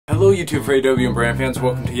YouTube freddiew and brand fans,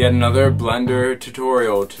 welcome to yet another Blender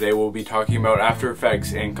tutorial. Today we'll be talking about After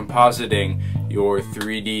Effects and compositing your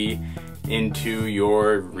 3D into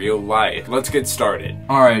your real life. Let's get started.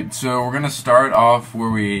 Alright, so we're gonna start off where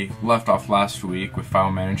we left off last week with file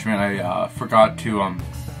management. I forgot to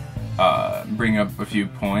bring up a few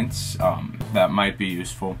points that might be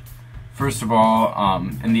useful. First of all,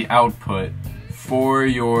 in the output, for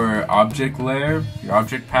your object layer, your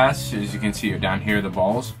object paths, as you can see down here, the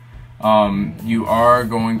balls, you are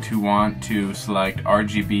going to want to select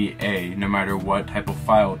RGBA no matter what type of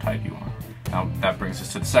file type you want. Now that brings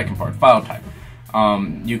us to the second part, file type.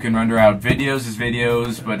 You can render out videos as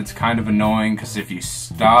videos, but it's kind of annoying because if you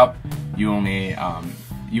stop, you only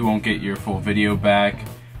you won't get your full video back.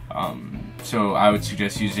 So I would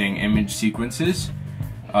suggest using image sequences.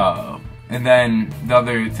 And then the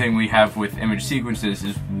other thing we have with image sequences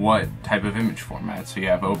is what type of image format. So you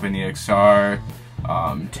have OpenEXR,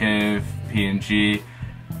 TIFF, PNG.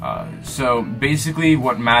 So basically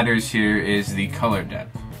what matters here is the color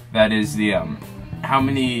depth. That is the how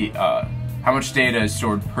much data is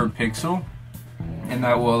stored per pixel, and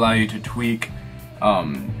that will allow you to tweak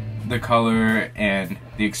the color and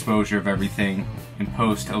the exposure of everything in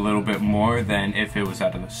post a little bit more than if it was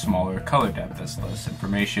at a smaller color depth. That's less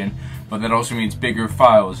information, but that also means bigger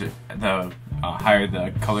files the higher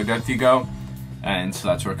the color depth you go, and so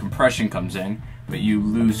that's where compression comes in, but you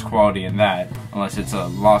lose quality in that unless it's a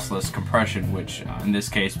lossless compression, which in this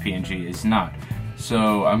case PNG is not.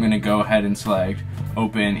 So I'm going to go ahead and select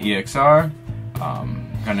OpenEXR.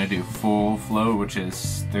 I'm going to do full float, which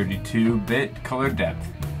is 32-bit color depth,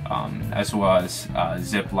 as well as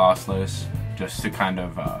zip lossless, just to kind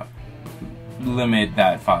of limit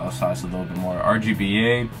that file size a little bit more.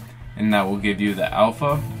 RGBA, and that will give you the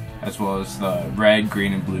alpha as well as the red,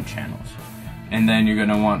 green, and blue channels. And then you're going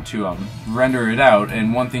to want to render it out.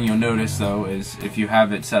 And one thing you'll notice though is if you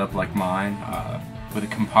have it set up like mine, with a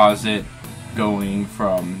composite going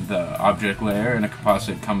from the object layer and a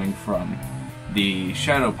composite coming from the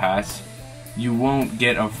shadow paths, you won't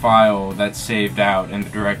get a file that's saved out in the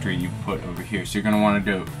directory you put over here. So you're going to want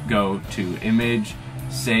to go to Image,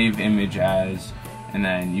 Save Image As, and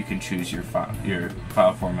then you can choose your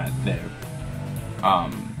file format there.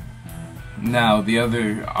 Now the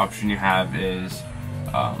other option you have is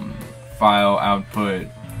File Output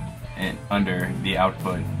and under the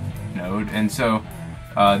Output node, and so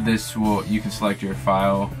you can select your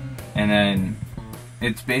file, and then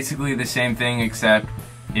it's basically the same thing except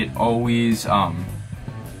it always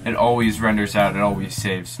renders out, it always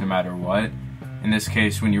saves no matter what. In this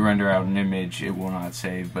case, when you render out an image, it will not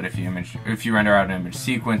save, but if you render out an image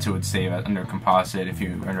sequence, it would save under composite. If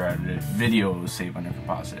you render out a video, it will save under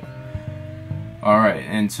composite. Alright,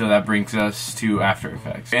 and so that brings us to After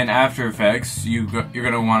Effects. In After Effects, you're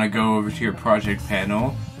going to want to go over to your project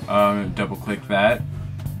panel, double click that,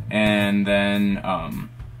 and then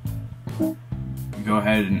go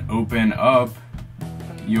ahead and open up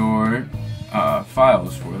your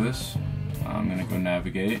files for this. I'm going to go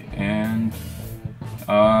navigate, and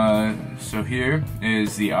so here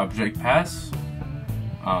is the object paths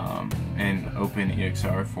in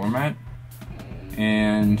OpenEXR format,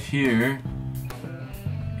 and here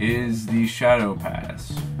is the shadow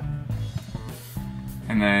paths.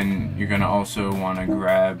 And then you're going to also want to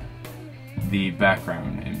grab the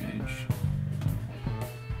background image.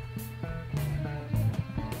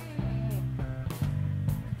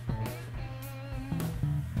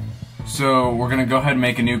 So we're going to go ahead and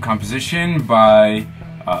make a new composition by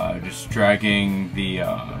just dragging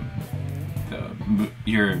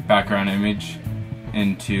your background image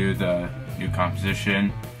into the new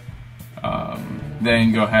composition.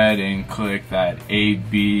 Then go ahead and click that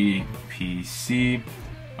ABPC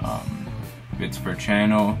bits per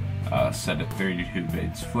channel, set at 32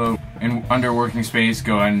 bits float. And under working space,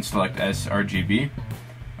 go ahead and select sRGB,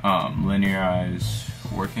 linearize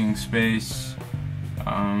working space,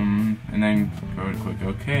 and then go ahead and click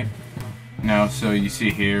OK. Now, so you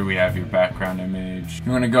see here we have your background image.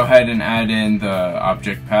 You're going to go ahead and add in the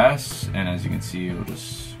object paths, and as you can see, it'll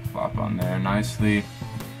just flop on there nicely.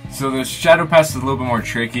 So the shadow path is a little bit more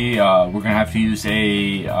tricky. We're going to have to use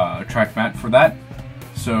a track matte for that.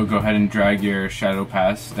 So go ahead and drag your shadow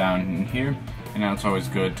paths down in here. And now it's always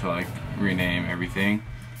good to like rename everything.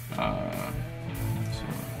 So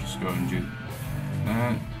just go ahead and do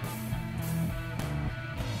that.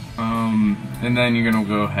 And then you're going to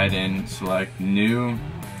go ahead and select New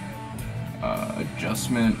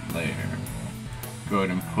Adjustment Layer. Go ahead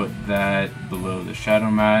and put that below the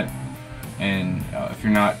shadow matte. And if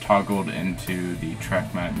you're not toggled into the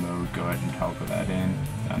track matte mode, go ahead and toggle that in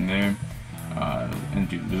down there. and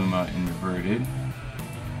do Luma inverted.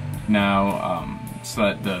 Now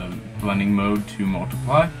select the blending mode to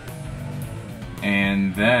multiply,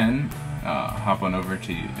 and then hop on over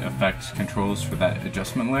to effects controls for that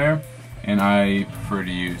adjustment layer, and I prefer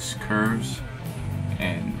to use curves,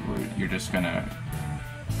 and you're just gonna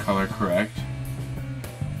color correct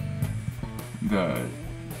the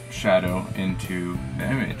shadow into the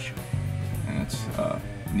image, and that's a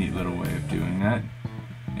neat little way of doing that.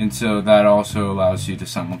 And so that also allows you to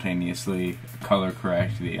simultaneously color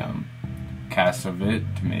correct the cast of it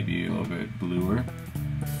to maybe a little bit bluer.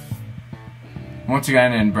 Once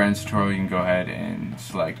again, in Brandon's tutorial, you can go ahead and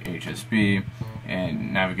select HSB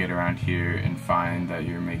and navigate around here and find that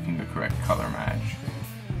you're making the correct color match.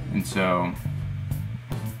 And so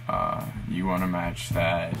you want to match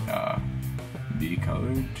that B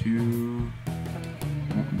color to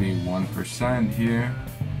the 1% here,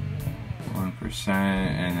 1%,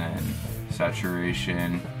 and then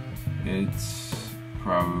saturation, it's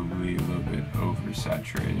probably a little bit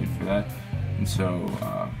oversaturated for that, and so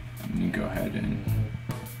you can go ahead and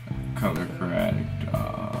color correct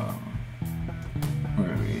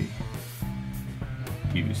where we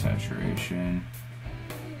use saturation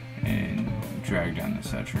and drag down the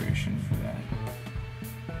saturation for that.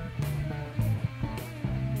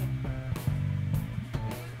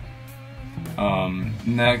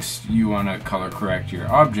 Next, you want to color correct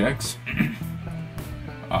your objects.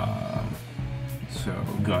 So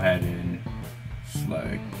go ahead and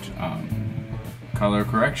select color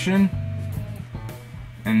correction,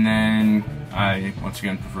 and then I once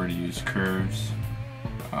again prefer to use curves.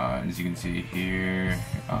 As you can see here,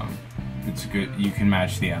 it's good. You can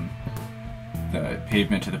match the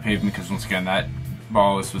pavement to the pavement, because once again that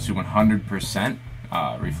ball is supposed to be 100%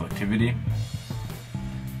 reflectivity,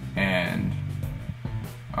 and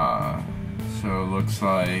so it looks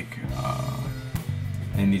like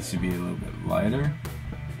it needs to be a little bit lighter.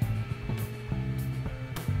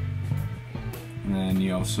 And then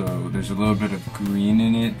you also, there's a little bit of green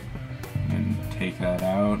in it, and take that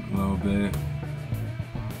out a little bit.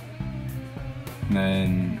 And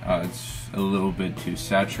then it's a little bit too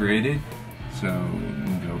saturated, so you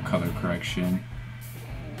can go color correction,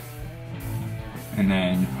 and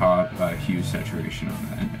then pop hue saturation on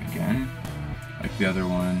that again, like the other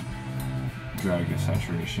one. Drag the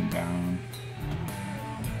saturation down.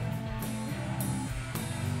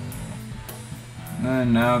 And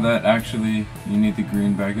then now that actually you need the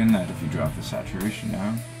green back in that if you drop the saturation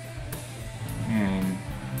down. And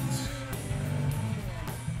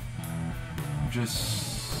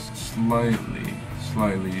just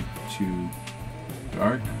slightly too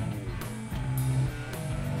dark.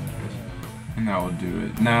 And that will do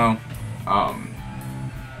it. Now,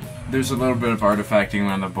 there's a little bit of artifacting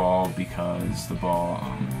around the ball because the ball,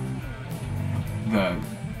 it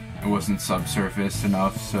wasn't subsurfaced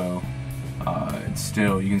enough, so it's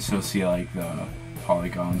still, you can still see like the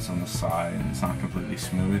polygons on the side, and it's not completely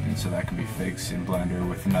smooth, and so that can be fixed in Blender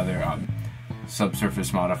with another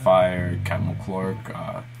subsurface modifier, chemical chloric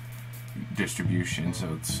distribution, so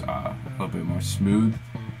it's a little bit more smooth.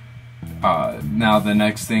 Now the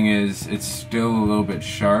next thing is, it's still a little bit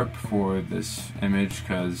sharp for this image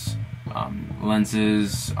because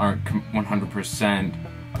lenses aren't 100%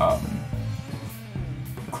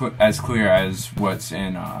 as clear as what's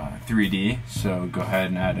in 3D, so go ahead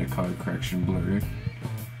and add a color correction blur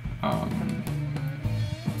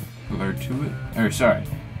to it, or sorry,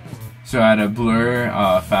 so add a blur,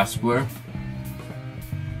 fast blur,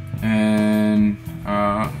 and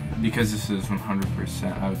because this is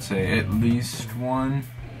 100%, I would say at least 1,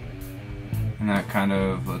 and that kind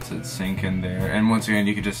of lets it sink in there. And once again,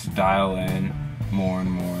 you can just dial in more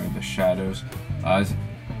and more the shadows.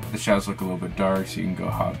 The shadows look a little bit dark, so you can go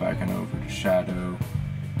hop back and over to shadow,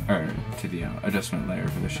 or to the adjustment layer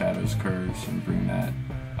for the shadows curves, and bring that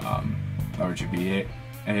RGB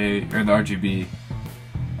or the RGB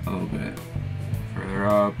a little bit further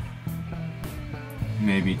up.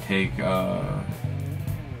 Maybe take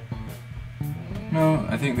no,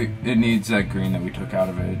 I think that it needs that green that we took out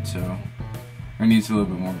of it, so it needs a little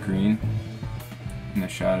bit more green in the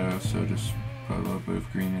shadow, so just put a little bit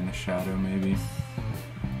of green in the shadow maybe.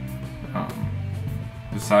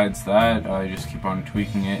 Besides that, I just keep on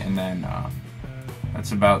tweaking it, and then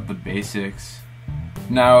that's about the basics.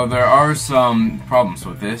 Now there are some problems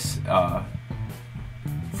with this.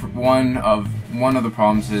 One of the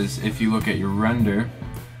problems is if you look at your render,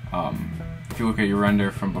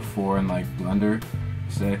 from before in like Blender,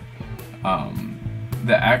 say,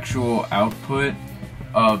 the actual output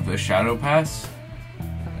of the shadow pass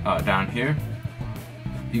down here,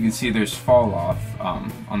 you can see there's fall off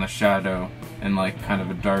on the shadow and like kind of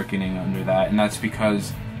a darkening under that, and that's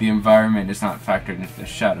because the environment is not factored into the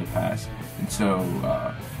shadow pass. And so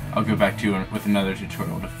I'll go back to you with another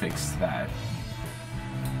tutorial to fix that.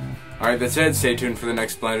 Alright, that's it. Stay tuned for the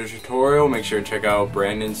next Blender tutorial. Make sure to check out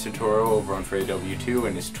Brandon's tutorial over on freddiew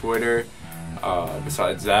and his Twitter.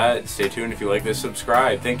 Besides that, stay tuned. If you like this,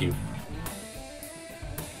 subscribe. Thank you.